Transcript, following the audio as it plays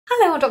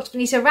Hello, I'm Dr.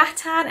 Vanita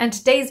Rattan, and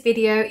today's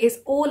video is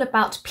all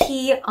about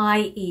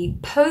PIE,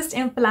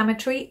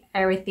 post-inflammatory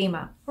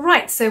erythema.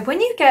 Right, so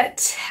when you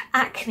get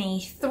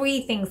acne,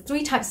 three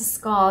types of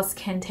scars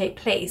can take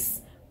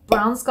place.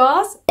 Brown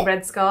scars,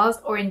 red scars,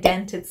 or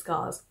indented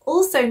scars,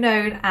 also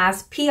known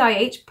as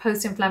PIH,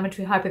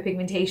 post-inflammatory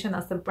hyperpigmentation,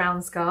 that's the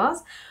brown scars,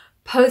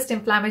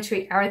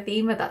 post-inflammatory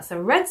erythema, that's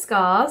the red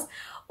scars,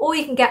 or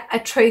you can get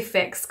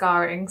atrophic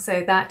scarring,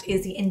 so that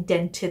is the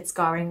indented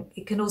scarring.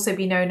 It can also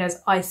be known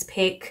as ice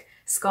pick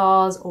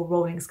scars or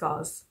rolling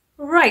scars.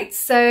 Right,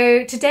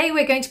 so today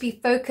we're going to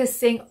be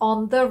focusing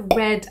on the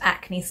red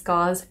acne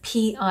scars,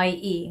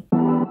 PIE.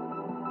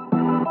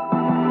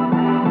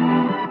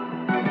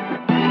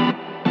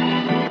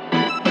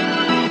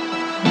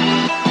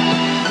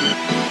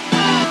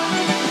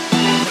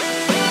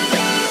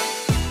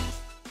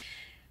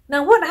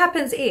 Now what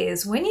happens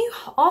is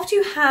after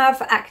you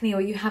have acne or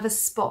you have a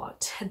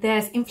spot,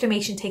 there's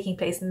inflammation taking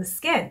place in the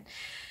skin.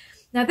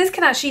 Now this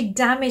can actually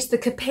damage the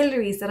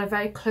capillaries that are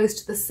very close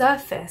to the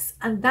surface,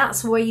 and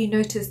that's where you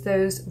notice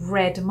those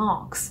red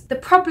marks. The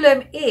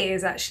problem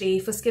is actually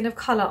for skin of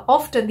color,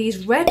 often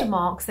these red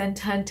marks then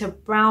turn to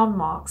brown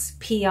marks,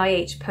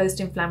 PIH,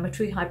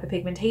 post-inflammatory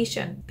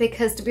hyperpigmentation,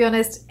 because to be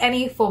honest,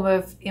 any form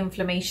of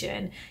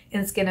inflammation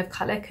in skin of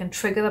color can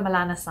trigger the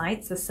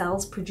melanocytes, the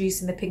cells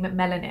producing the pigment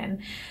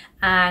melanin,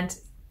 and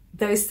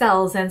those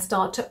cells then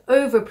start to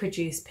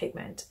overproduce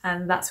pigment,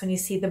 and that's when you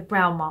see the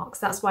brown marks.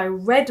 That's why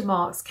red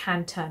marks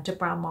can turn to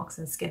brown marks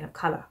in skin of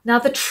color. Now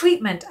the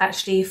treatment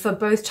actually for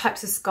both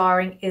types of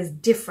scarring is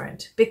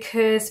different,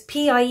 because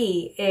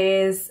PIE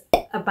is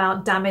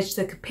about damage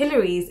to the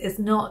capillaries, is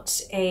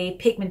not a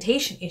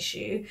pigmentation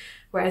issue,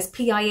 whereas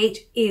PIH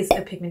is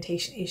a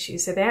pigmentation issue.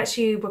 So they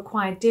actually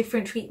require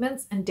different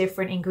treatments and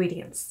different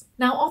ingredients.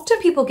 Now, often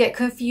people get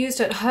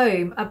confused at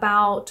home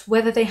about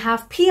whether they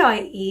have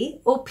PIE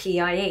or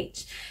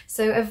PIH.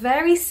 So a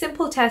very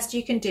simple test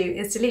you can do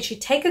is to literally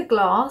take a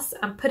glass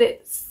and put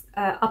it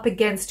up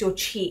against your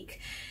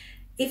cheek.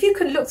 If you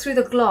can look through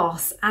the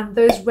glass and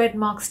those red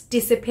marks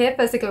disappear,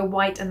 first they go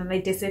white and then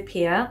they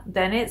disappear,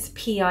 then it's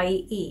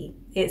PIE.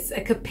 It's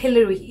a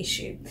capillary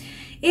issue.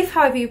 If,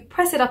 however, you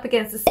press it up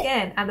against the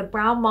skin and the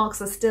brown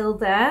marks are still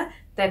there,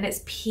 then it's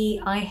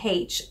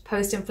PIH,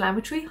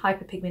 post-inflammatory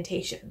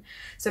hyperpigmentation.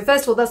 So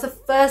first of all, that's the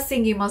first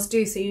thing you must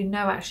do so you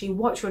know actually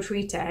what you're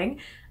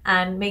treating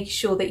and make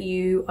sure that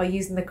you are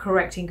using the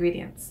correct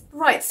ingredients.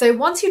 Right, so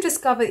once you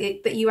discover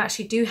that you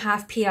actually do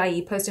have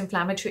PIE,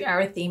 post-inflammatory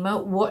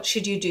erythema, what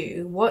should you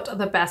do? What are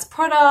the best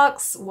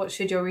products? What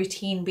should your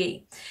routine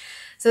be?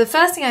 So the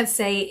first thing I'd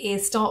say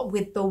is start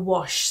with the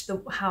wash,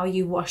 how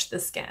you wash the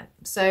skin.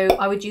 So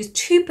I would use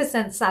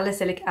 2%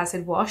 salicylic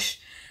acid wash.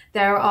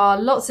 There are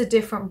lots of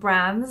different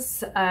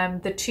brands.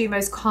 The two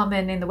most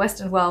common in the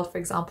Western world, for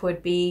example,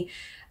 would be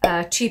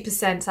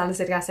 2%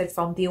 salicylic acid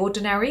from The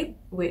Ordinary,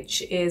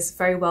 which is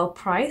very well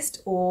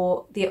priced,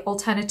 or the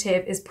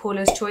alternative is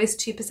Paula's Choice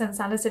 2%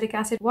 salicylic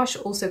acid wash,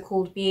 also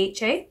called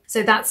BHA.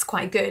 So that's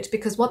quite good,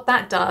 because what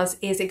that does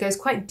is it goes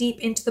quite deep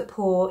into the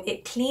pore,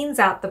 it cleans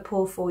out the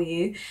pore for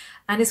you,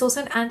 and it's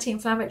also an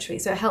anti-inflammatory,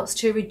 so it helps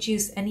to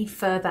reduce any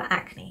further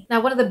acne.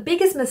 Now, one of the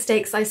biggest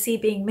mistakes I see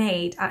being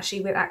made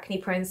actually with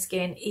acne-prone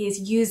skin is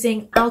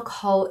using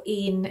alcohol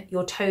in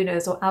your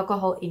toners or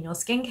alcohol in your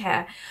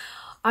skincare.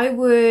 I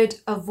would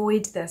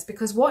avoid this,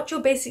 because what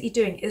you're basically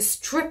doing is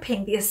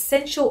stripping the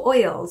essential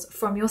oils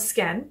from your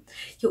skin.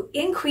 You're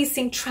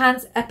increasing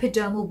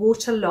transepidermal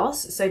water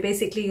loss. So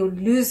basically you're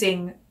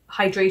losing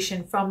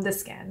hydration from the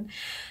skin,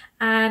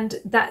 and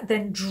that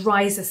then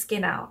dries the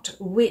skin out,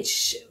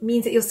 which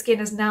means that your skin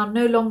is now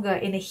no longer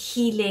in a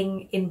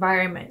healing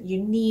environment.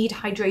 You need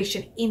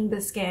hydration in the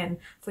skin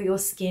for your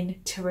skin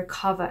to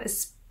recover,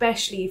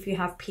 especially if you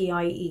have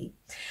PIE.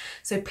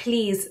 So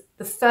please,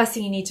 the first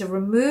thing you need to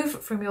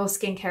remove from your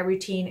skincare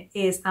routine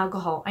is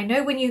alcohol. I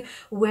know when you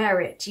wear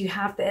it, you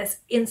have this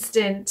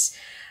instant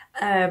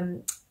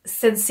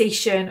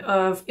sensation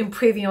of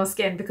improving your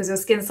skin because your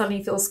skin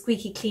suddenly feels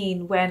squeaky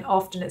clean when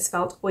often it's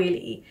felt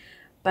oily,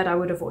 but I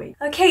would avoid.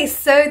 Okay,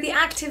 so the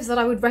actives that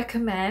I would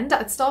recommend,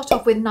 I'd start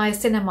off with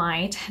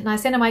niacinamide.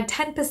 Niacinamide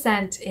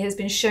 10% has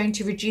been shown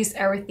to reduce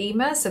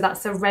erythema, so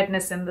that's the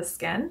redness in the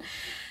skin.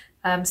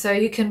 So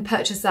you can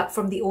purchase that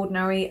from The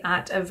Ordinary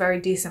at a very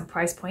decent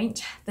price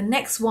point. The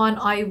next one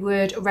I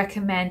would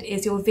recommend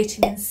is your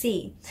vitamin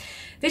C.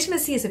 Vitamin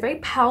C is a very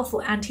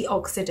powerful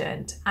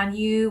antioxidant, and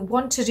you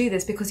want to do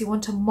this because you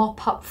want to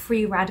mop up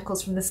free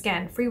radicals from the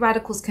skin. Free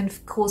radicals can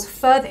cause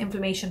further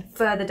inflammation,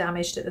 further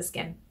damage to the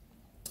skin.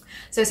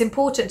 So it's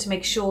important to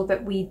make sure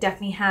that we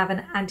definitely have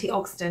an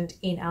antioxidant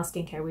in our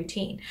skincare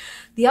routine.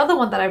 The other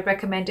one that I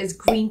recommend is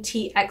green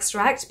tea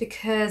extract,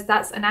 because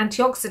that's an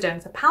antioxidant,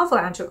 it's a powerful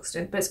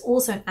antioxidant, but it's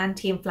also an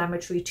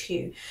anti-inflammatory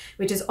too,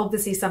 which is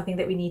obviously something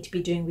that we need to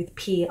be doing with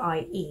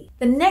PIE.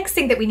 The next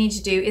thing that we need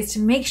to do is to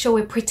make sure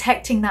we're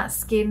protecting that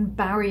skin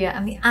barrier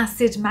and the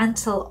acid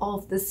mantle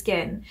of the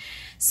skin.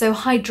 So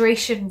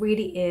hydration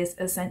really is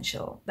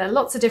essential. There are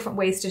lots of different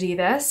ways to do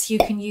this. You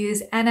can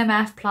use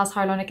NMF plus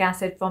hyaluronic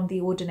acid from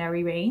The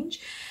Ordinary range,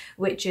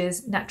 which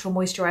is natural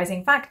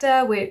moisturizing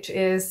factor, which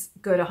is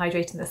good at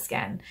hydrating the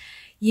skin.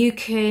 You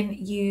can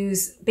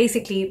use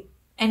basically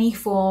any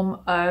form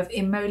of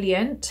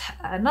emollient.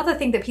 Another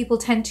thing that people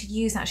tend to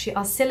use actually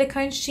are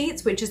silicone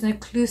sheets, which is an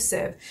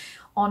occlusive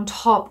on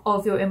top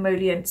of your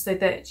emollient, so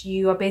that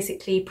you are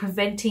basically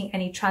preventing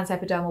any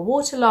transepidermal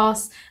water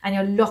loss and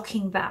you're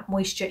locking that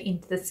moisture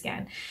into the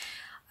skin.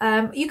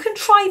 You can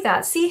try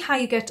that, see how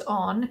you get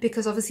on,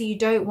 because obviously you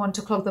don't want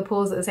to clog the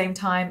pores at the same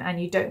time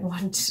and you don't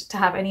want to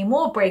have any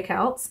more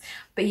breakouts,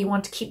 but you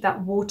want to keep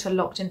that water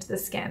locked into the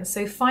skin.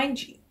 So find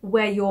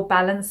where your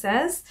balance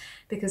is,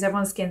 because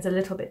everyone's skin's a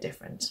little bit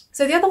different.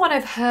 So the other one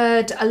I've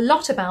heard a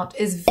lot about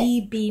is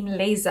V-beam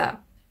laser.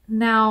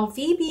 Now,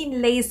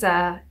 V-beam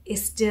laser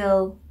is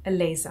still a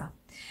laser.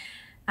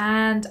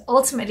 And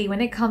ultimately,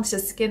 when it comes to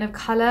skin of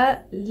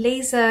color,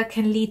 laser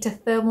can lead to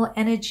thermal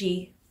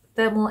energy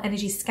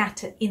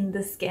scatter in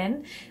the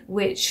skin,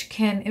 which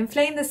can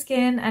inflame the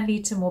skin and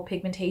lead to more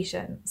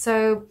pigmentation.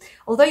 So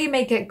although you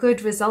may get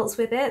good results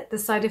with it, the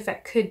side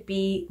effect could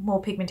be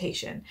more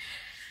pigmentation.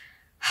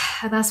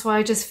 And that's why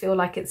I just feel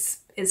like it's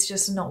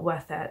just not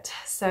worth it.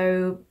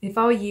 So if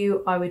I were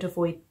you, I would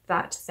avoid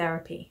that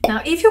therapy.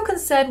 Now, if your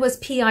concern was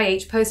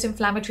PIH,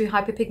 post-inflammatory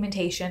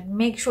hyperpigmentation,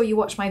 make sure you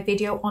watch my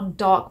video on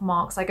dark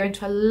marks. I go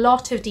into a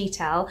lot of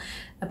detail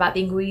about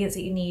the ingredients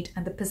that you need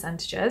and the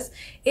percentages.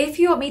 If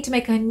you want me to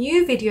make a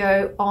new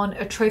video on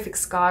atrophic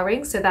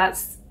scarring, so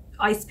that's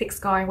ice pick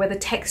scarring where the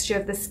texture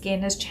of the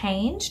skin has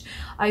changed,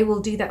 I will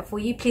do that for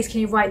you. Please can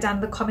you write down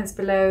in the comments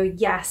below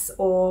yes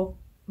or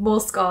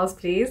more scars,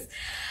 please.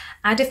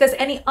 And if there's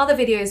any other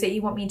videos that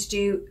you want me to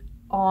do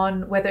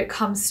on whether it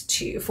comes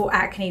to for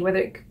acne,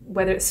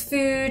 whether it's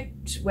food,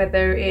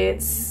 whether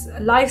it's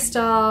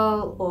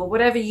lifestyle, or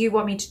whatever you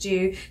want me to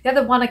do. The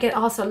other one I get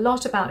asked a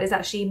lot about is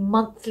actually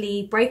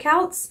monthly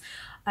breakouts.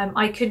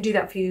 I can do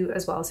that for you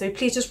as well. So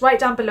please just write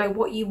down below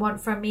what you want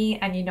from me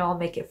and I'll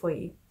make it for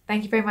you.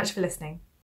 Thank you very much for listening.